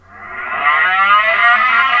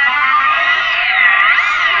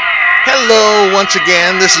once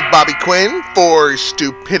again. This is Bobby Quinn for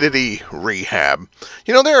Stupidity Rehab.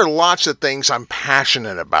 You know, there are lots of things I'm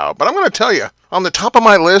passionate about, but I'm going to tell you, on the top of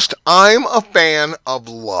my list, I'm a fan of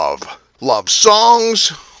love. Love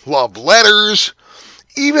songs, love letters,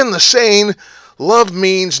 even the saying, love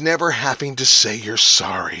means never having to say you're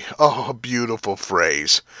sorry. Oh, a beautiful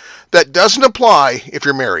phrase. That doesn't apply if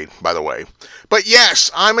you're married, by the way. But yes,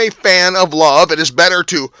 I'm a fan of love. It is better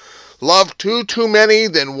to love too many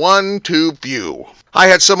than one too few. I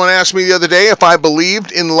had someone ask me the other day if I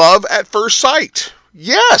believed in love at first sight.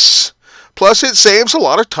 Yes. Plus it saves a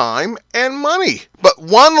lot of time and money. But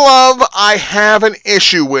one love I have an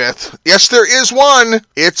issue with. Yes, there is one.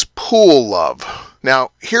 It's pool love.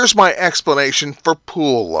 Now, here's my explanation for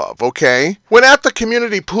pool love, okay? When at the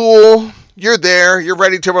community pool, you're there, you're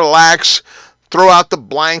ready to relax, throw out the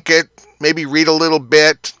blanket, maybe read a little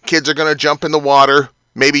bit, kids are going to jump in the water,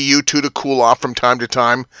 maybe you two to cool off from time to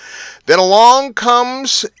time. Then along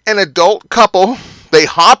comes an adult couple, they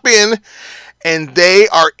hop in, and they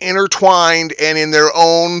are intertwined and in their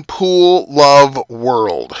own pool love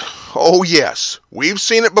world. Oh yes, we've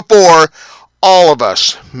seen it before. All of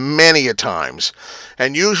us, many a times.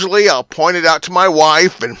 And usually I'll point it out to my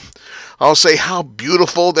wife and I'll say how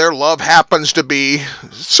beautiful their love happens to be.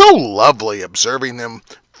 So lovely observing them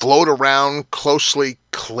float around closely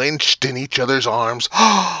clenched in each other's arms.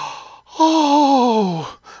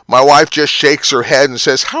 Oh, my wife just shakes her head and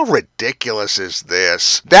says, how ridiculous is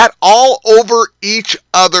this? That all over each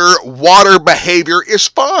other water behavior is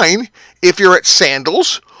fine if you're at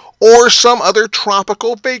Sandals or some other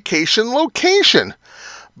tropical vacation location,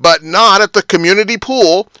 but not at the community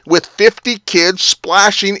pool with 50 kids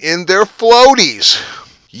splashing in their floaties.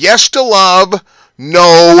 Yes to love,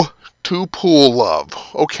 no to pool love,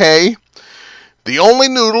 okay? The only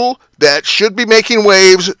noodle that should be making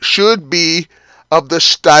waves should be of the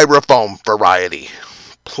styrofoam variety.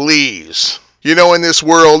 Please. You know, in this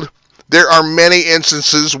world, there are many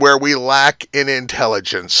instances where we lack in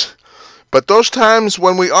intelligence. But those times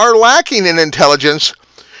when we are lacking in intelligence,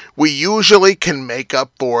 we usually can make up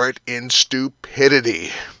for it in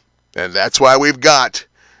stupidity. And that's why we've got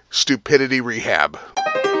Stupidity Rehab.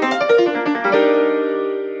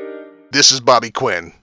 This is Bobby Quinn.